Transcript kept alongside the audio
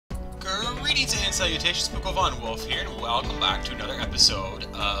Greetings and salutations, Pooko von Wulfe here, and welcome back to another episode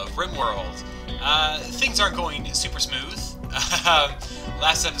of RimWorld. Things aren't going super smooth.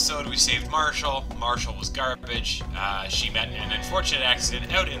 Last episode we saved Marshall. Marshall was garbage. She met an unfortunate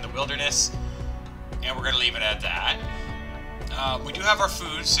accident out in the wilderness, and we're going to leave it at that. We do have our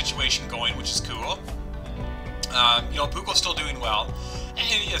food situation going, which is cool. Pooko's still doing well,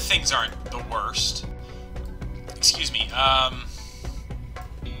 and things aren't the worst. Excuse me.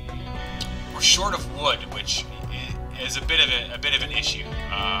 We're short of wood, which is a bit of an issue.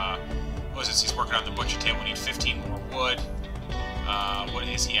 What was this? He's working on the butcher table. We need 15 more wood. What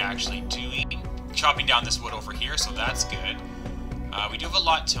is he actually doing? Chopping down this wood over here, so that's good. We do have a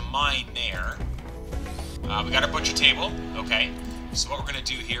lot to mine there. We got our butcher table. Okay. So what we're going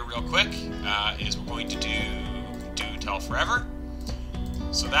to do here real quick is we're going to do till forever.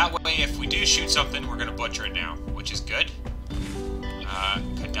 So that way, if we do shoot something, we're going to butcher it now, which is good.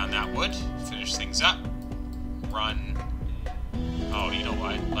 Cut down that wood, finish things up, run. Oh, you know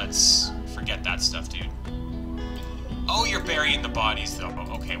what? Let's forget that stuff, dude. Oh, you're burying the bodies, though.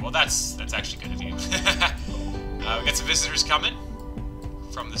 Okay, well, that's actually good of you. We got some visitors coming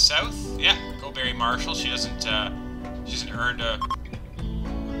from the south. Yeah, go bury Marshall. She hasn't earned a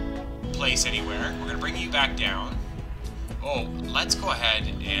place anywhere. We're gonna bring you back down. Oh, let's go ahead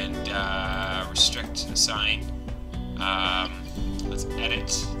and restrict assign. Let's edit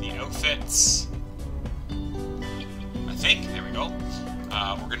the outfits. I think, there we go.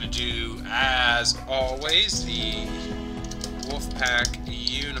 We're gonna do, as always, the Wolfpack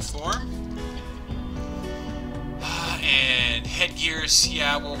uniform. And headgears,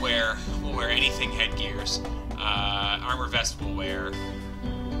 yeah, we'll wear anything headgears. Armor vest we'll wear.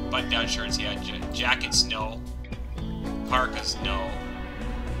 Button-down shirts, yeah. Jackets, no. Parkas, no.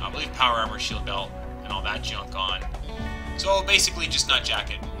 I believe power armor, shield belt, and all that junk on. So basically just not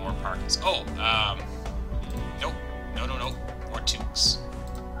jacket or parkas. Oh, nope. No. Or toques.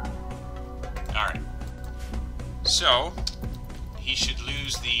 Alright. So, he should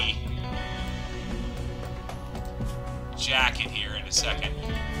lose the jacket here in a second.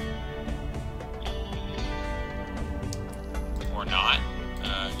 Or not.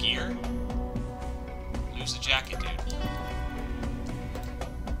 Gear. Lose the jacket, dude.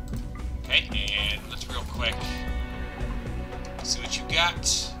 Okay, and let's real quick see what you got.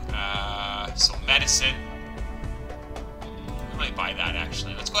 So medicine. I might buy that,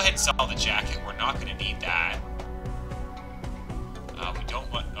 actually. Let's go ahead and sell the jacket. We're not going to need that. We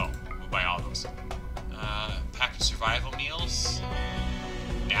don't want... Oh, we'll buy all those. Pack of survival meals.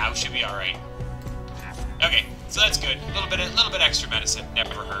 Now should be alright. Okay, so that's good. A little bit extra medicine.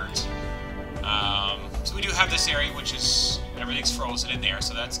 Never hurts. So we do have this area, which is... Everything's frozen in there,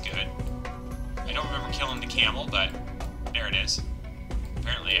 so that's good. I don't remember killing the camel, but... There it is.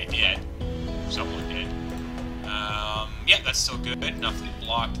 Apparently I did. Someone did. Yeah, that's still good. Nothing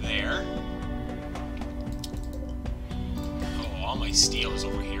blocked there. Oh, all my steel is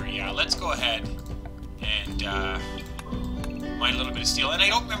over here. Yeah, let's go ahead and mine a little bit of steel. And I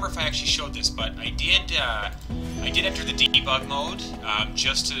don't remember if I actually showed this, but I did enter the debug mode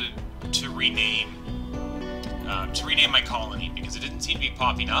just to rename my colony because it didn't seem to be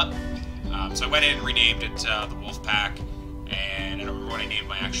popping up. So I went in and renamed it the Wolfpack. And I don't remember what I named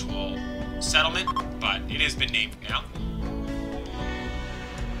my actual settlement, but it has been named now.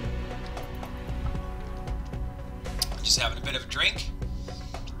 Just having a bit of a drink.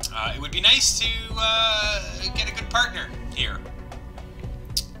 It would be nice to get a good partner here.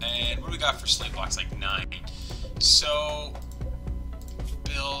 And what do we got for slate blocks? Like 9. So,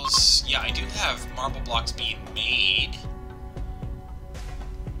 bills. Yeah, I do have marble blocks being made.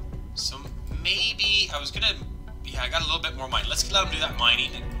 So maybe I was gonna. Yeah, I got a little bit more mining. Let's let them do that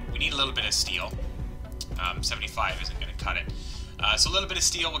mining. We need a little bit of steel. 75 isn't going to cut it. So a little bit of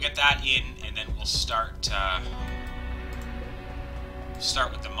steel, we'll get that in, and then we'll start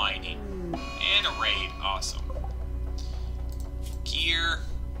with the mining. And a raid, awesome. Gear,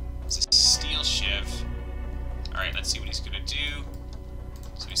 it's a steel shiv. Alright, let's see what he's going to do.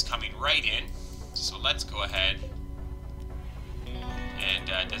 So he's coming right in. So let's go ahead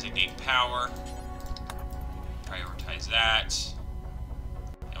and designate power. Prioritize that.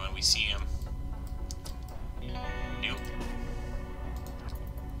 And when we see him... Nope.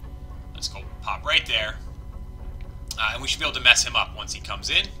 Let's go pop right there. And we should be able to mess him up once he comes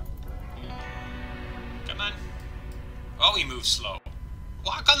in. Come on. Oh, he moves slow.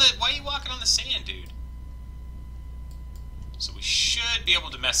 Why are you walking on the sand, dude? So we should be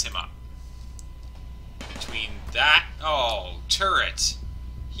able to mess him up. Between that... Oh, turret.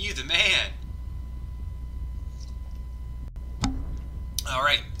 You the man.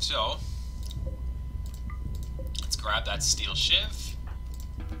 Alright, so grab that steel shiv.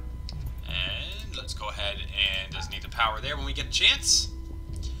 And let's go ahead and designate the power there when we get a chance.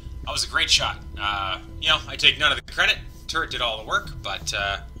 That was a great shot. You know, I take none of the credit. Turret did all the work, but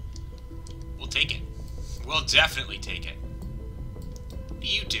we'll take it. We'll definitely take it. What are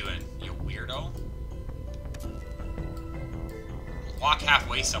you doing, you weirdo? Walk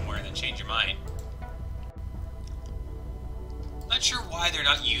halfway somewhere and then change your mind. Not sure why they're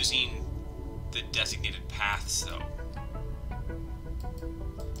not using the designated paths, though.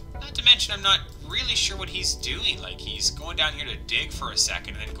 Not to mention, I'm not really sure what he's doing. Like, he's going down here to dig for a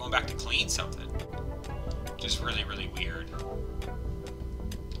second and then going back to clean something. Just really, really weird.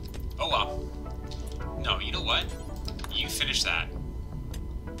 Oh, well. No, you know what? You finish that.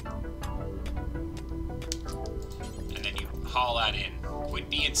 And then you haul that in. Quit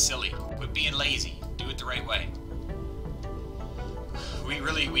being silly. Quit being lazy. Do it the right way.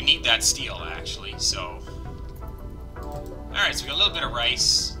 We need that steel, actually, so... Alright, so we got a little bit of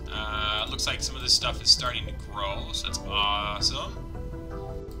rice. Looks like some of this stuff is starting to grow, so that's awesome.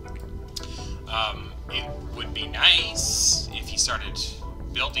 It would be nice if he started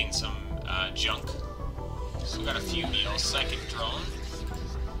building some junk. So we got a few meals. Psychic drone.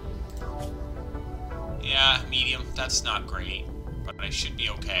 Yeah, medium. That's not great, but I should be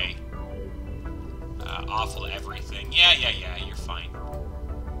okay. Awful everything. Yeah, you're fine.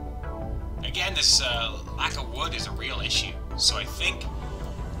 Again, this lack of wood is a real issue. So I think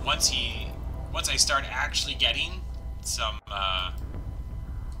once I start actually getting some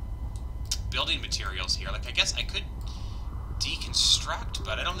building materials here, like I guess I could deconstruct,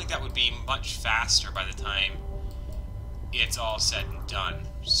 but I don't think that would be much faster by the time it's all said and done.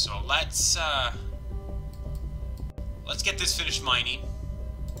 So let's get this finished mining.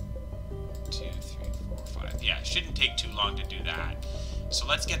 2, 3, 4, 5. Yeah, it shouldn't take too long to do that. So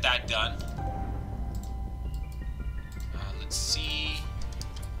let's get that done. Let's see.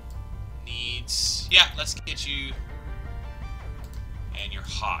 Needs... Yeah, let's get you... And you're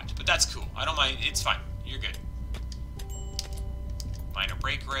hot. But that's cool. I don't mind. It's fine. You're good. Minor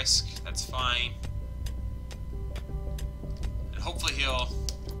break risk. That's fine. And hopefully he'll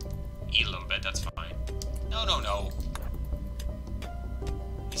eat a little bit. That's fine. No.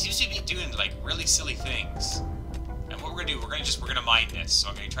 He seems to be doing, like, really silly things. And what we're gonna do, we're gonna mine this. So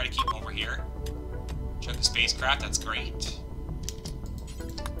I'm gonna try to keep him over here. Chunk of spacecraft, that's great.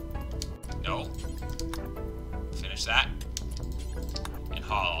 No. Finish that. And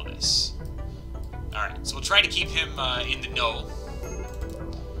haul all this. Alright, so we'll try to keep him in the know.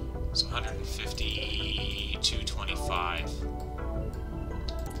 So 150, 225.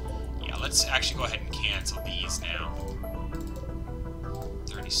 Yeah, let's actually go ahead and cancel these now.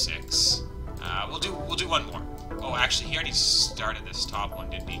 36. We'll do one more. Oh, actually, he already started this top one,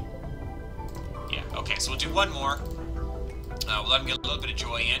 didn't he? Yeah, okay, so we'll do one more. We'll let him get a little bit of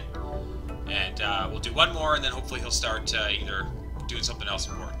joy in. And we'll do one more, and then hopefully he'll start either doing something else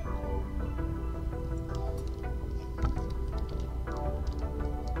important.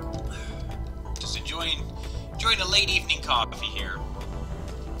 Just enjoying a late evening coffee here.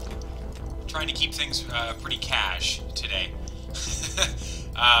 Trying to keep things pretty cash today.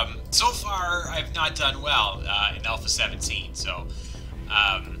 So far, I've not done well in Alpha 17, so,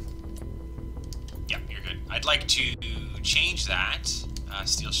 yeah, you're good. I'd like to change that.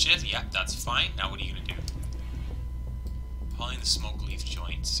 Steel shiv, yeah, that's fine. Now what are you going to do? Hauling the smoke leaf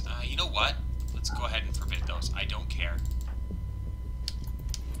joints. You know what? Let's go ahead and forbid those. I don't care.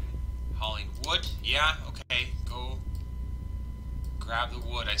 Hauling wood, yeah, okay. Go grab the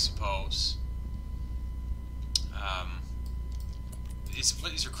wood, I suppose.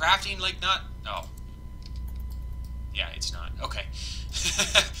 Is your crafting, like, not? Oh. Yeah, it's not. Okay.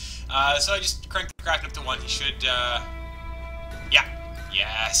 So I just cranked the craft up to 1. He should, yeah.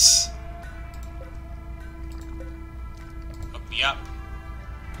 Yes. Hook me up.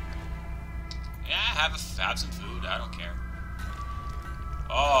 Yeah, have some food. I don't care.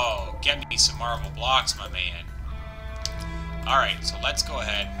 Oh, get me some marble blocks, my man. Alright, so let's go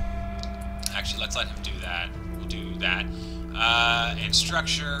ahead. Actually, let's let him do that. We'll do that. And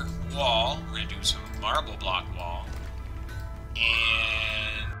structure wall. We're going to do some marble block wall.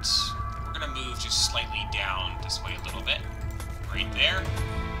 And we're going to move just slightly down this way a little bit. Right there.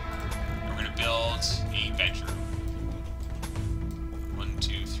 And we're going to build a bedroom. 1,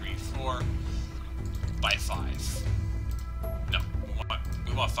 2, 3, 4 by 5. No,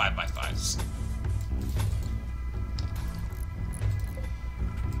 we want 5 by 5s.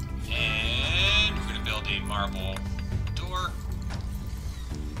 And we're going to build a marble door.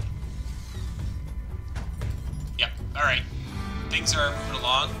 Yep, alright. Things are moving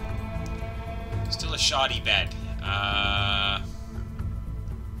along. Still a shoddy bed.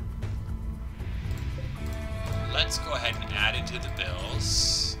 Let's go ahead and add into the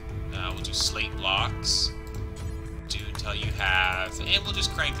bills. We'll do slate blocks. Do until you have... And we'll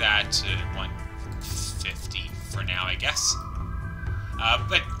just crank that to 150 for now, I guess.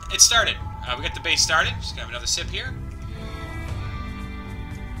 But it started. We got the base started. Just gonna have another sip here.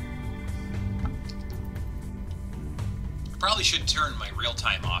 Probably should turn my real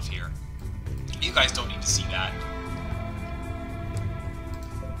time off here. You guys don't need to see that.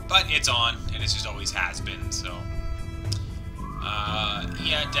 But it's on, and it just always has been, so...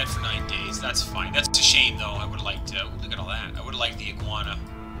 yeah, dead for 9 days. That's fine. That's a shame, though. I would have liked to... Look at all that. I would have liked the iguana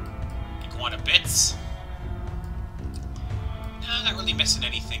bits. No, not really missing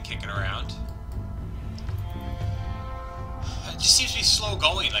anything kicking around. It just seems to be slow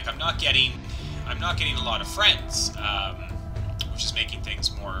going. Like, I'm not getting a lot of friends, which is making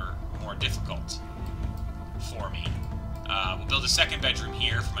things more difficult for me. We'll build a second bedroom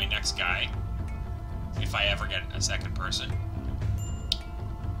here for my next guy, if I ever get a second person.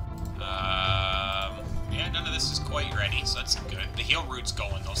 Yeah, none of this is quite ready, so that's good. The heel route's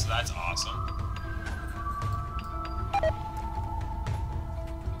going, though, so that's awesome.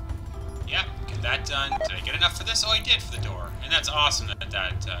 Yeah, get that done. Did I get enough for this? Oh, I did for the door. And that's awesome that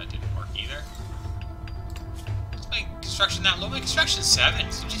didn't work either. Is my construction that low? My construction's 7.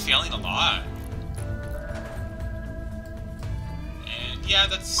 Seems to be failing a lot. And yeah,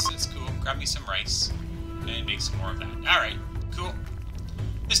 that's cool. Grab me some rice and make some more of that. Alright, cool.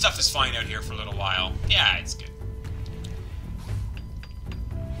 This stuff is fine out here for a little while. Yeah, it's good.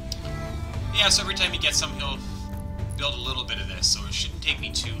 Yeah, so every time he gets some, he'll build a little bit of this, so it shouldn't take me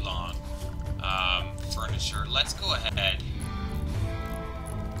too long. Furniture. Let's go ahead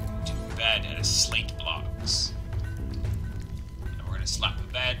to bed at a slate blocks. And we're going to slap the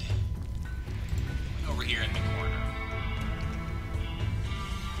bed over here in the corner.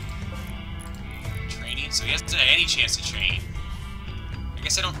 Training. So he hasn't had any chance to train. I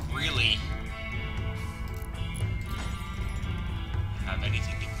guess I don't really have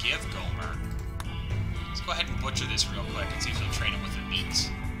anything to give Gomer. Let's go ahead and butcher this real quick and see if he'll train him with the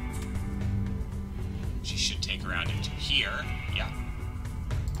meat. She should take around into here. Yeah.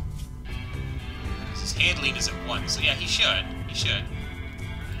 His handling is at 1, so yeah, he should. He should.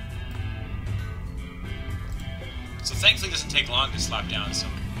 So thankfully it doesn't take long to slap down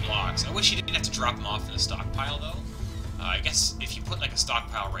some blocks. I wish he didn't have to drop them off in the stockpile, though. I guess if you put like a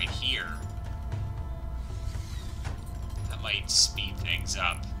stockpile right here, that might speed things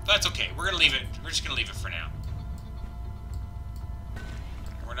up. But that's okay. We're gonna leave it. We're just gonna leave it for now.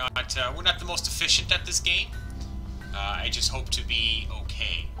 We're not the most efficient at this game. I just hope to be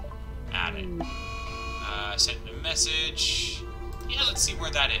okay at it. Sending a message. Yeah, let's see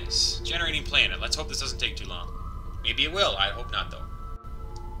where that is. Generating planet. Let's hope this doesn't take too long. Maybe it will. I hope not, though.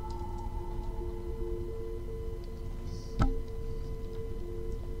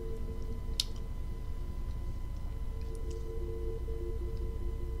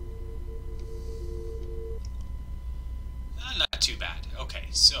 Not too bad. Okay,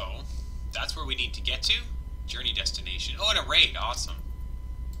 so that's where we need to get to. Journey destination. Oh, and a raid. Awesome.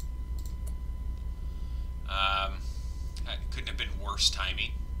 That couldn't have been worse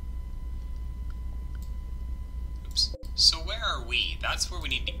timing. Oops. So where are we? That's where we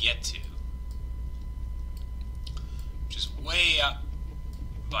need to get to. Which is way up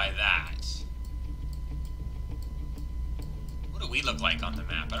by that. What do we look like on the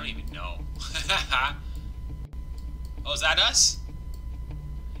map? I don't even know. Oh, is that us?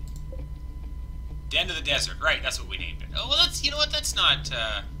 The end of the desert. Right, that's what we named it. Oh, well, that's, you know what, that's not,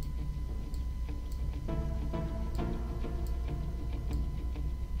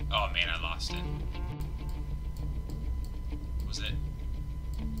 Oh, man, I lost it. Was it?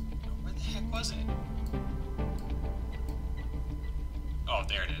 Where the heck was it? Oh,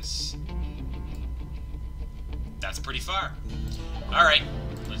 there it is. That's pretty far. Alright,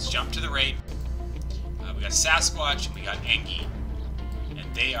 let's jump to the raid. We got Sasquatch and we got Engi.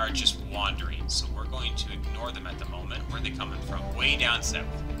 And they are just wandering, so we're going to ignore them at the moment. Where are they coming from? Way down south.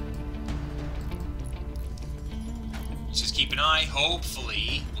 Let's just keep an eye.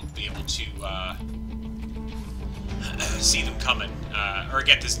 Hopefully, we'll be able to see them coming. Or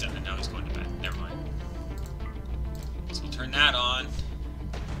get this done. No, he's going to bed. Never mind. So we'll turn that on.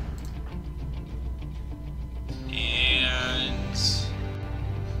 And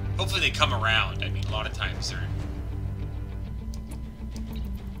hopefully they come around. I mean, a lot of times they're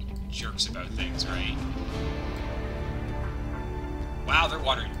jerks about things, right? Wow, they're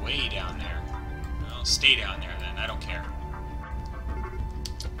wandering way down there. Well, stay down there then. I don't care.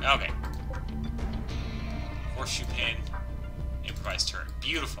 Okay. horseshoe pin, improvised turret.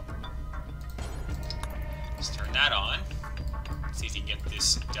 Beautiful. Let's turn that on. See if we can get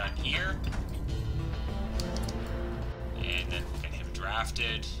this done here. And then we'll get him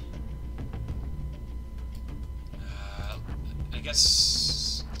drafted. I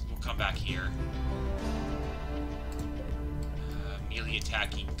guess we'll come back here. Melee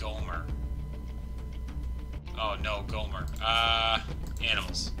attacking Gomer. Oh no, Gomer.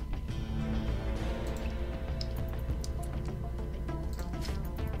 Animals.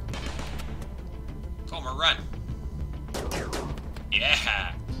 Gomer, run.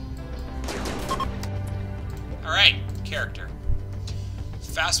 Yeah. Alright, character.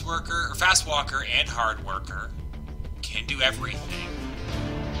 Fast walker and hard worker. Can do everything.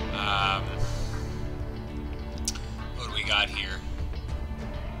 What do we got here?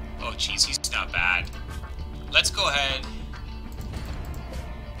 Oh geez, he's not bad. Let's go ahead.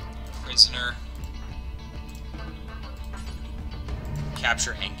 Prisoner.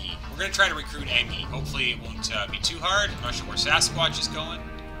 Capture Engie. We're going to try to recruit Engie. Hopefully it won't be too hard. I'm not sure where Sasquatch is going.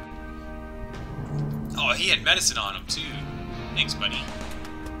 Oh, he had medicine on him too. Thanks, buddy.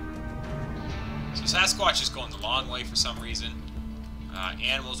 So Sasquatch is going the long way for some reason.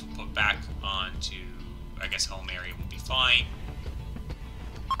 Animals will put back onto, I guess, home area will be fine.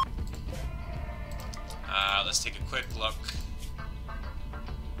 Let's take a quick look.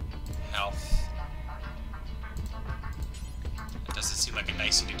 Health. It doesn't seem like a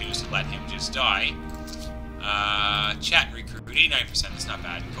nice thing to do is to let him just die. Chat and recruit, 89%, that's not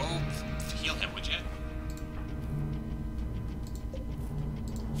bad. Go heal him, would you?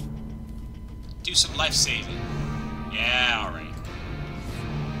 Do some life saving. Yeah, alright.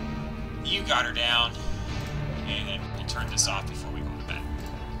 You got her down. And then we'll turn this off before we go to bed.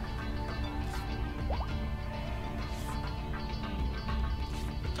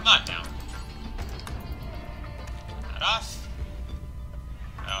 Come on down. That off.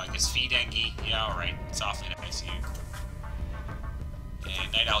 Oh, I guess feed Engie. Yeah, alright. It's awfully nice of you.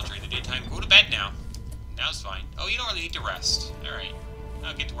 And night owl during the daytime. Go to bed now. Now's fine. Oh, you don't really need to rest. Alright.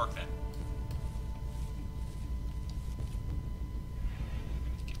 I'll get to work then.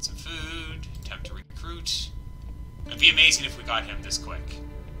 Get some food. Attempt to recruit. It'd be amazing if we got him this quick.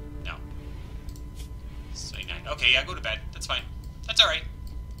 No. 79. Okay, yeah, go to bed. That's fine. That's alright.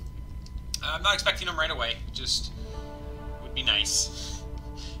 I'm not expecting him right away. Just would be nice.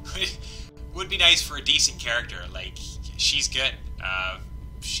 Would be nice for a decent character. Like, she's good.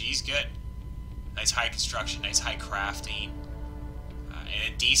 She's good. Nice high construction, nice high crafting,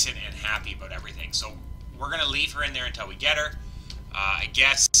 and decent and happy about everything. So we're gonna leave her in there until we get her. I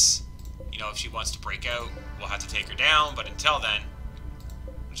guess, you know, if she wants to break out, we'll have to take her down. But until then,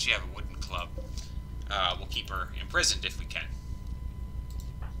 does she have a wooden club? We'll keep her imprisoned if we can.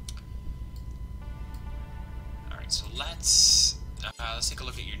 All right, so let's take a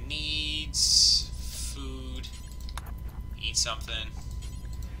look at your needs. Food. Eat something.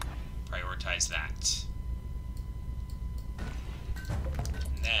 Prioritize that.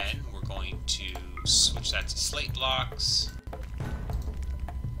 And then we're going to switch that to slate blocks.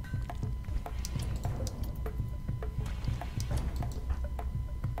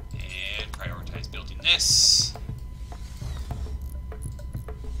 And prioritize building this.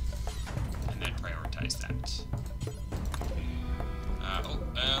 And then prioritize that.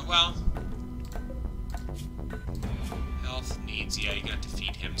 Well, health needs, yeah, you're gonna have to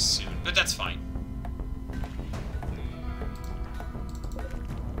feed him soon, but that's fine.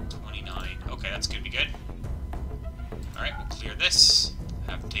 29, okay, that's gonna be good. Alright, we'll clear this.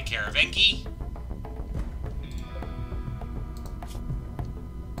 Have to take care of Engie.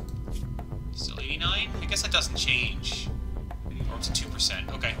 Still 89? I guess that doesn't change. Or it's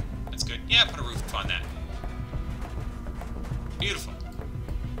 2%, okay, that's good. Yeah, put a roof on that. Beautiful.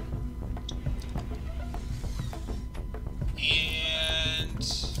 And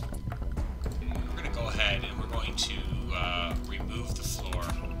we're going to go ahead and we're going to remove the floor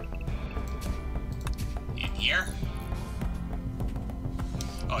in here.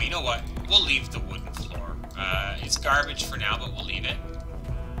 Oh, you know what? We'll leave the wooden floor. It's garbage for now, but we'll leave it.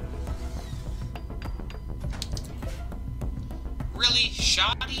 Really?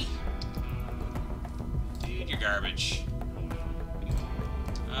 Shoddy? Dude, you're garbage.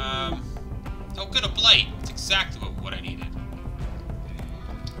 Oh, good, a blight. That's exactly what I needed.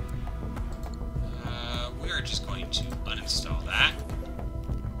 We're just going to uninstall that.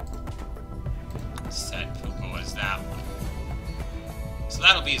 Set Pooko as that one. So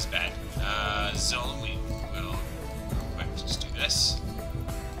that'll be his bed. Zone, we will real quick just do this.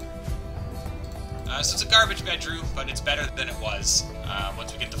 So it's a garbage bedroom, but it's better than it was.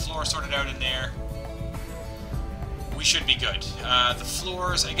 Once we get the floor sorted out in there. we should be good. The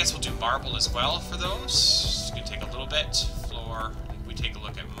floors, I guess we'll do marble as well for those. It's going to take a little bit. Floor, if we take a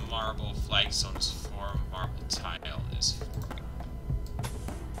look at marble, flagstone is 4, marble tile is 4.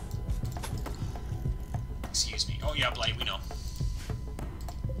 Excuse me. Oh yeah, Blight, we know.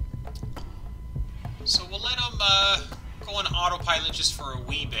 So we'll let them go on autopilot just for a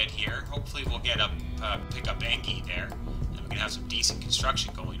wee bit here. Hopefully we'll get a pick up Engie there, and we can have some decent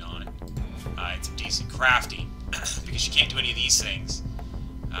construction going on. And some decent crafting, because you can't do any of these things.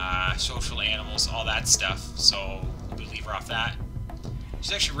 Social animals, all that stuff. So we'll leave her off that.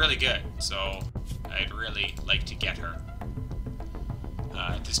 She's actually really good, so I'd really like to get her.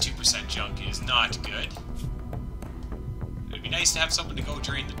 This 2% junk is not good. It'd be nice to have someone to go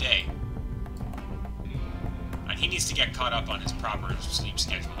during the day. And he needs to get caught up on his proper sleep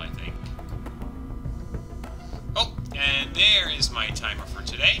schedule, I think. Oh, and there is my timer for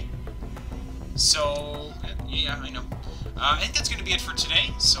today. So, yeah, I know. I think that's going to be it for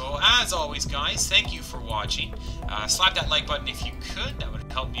today. So, as always, guys, thank you for watching. Slap that like button if you could. That would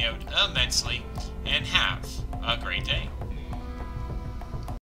help me out immensely. And have a great day.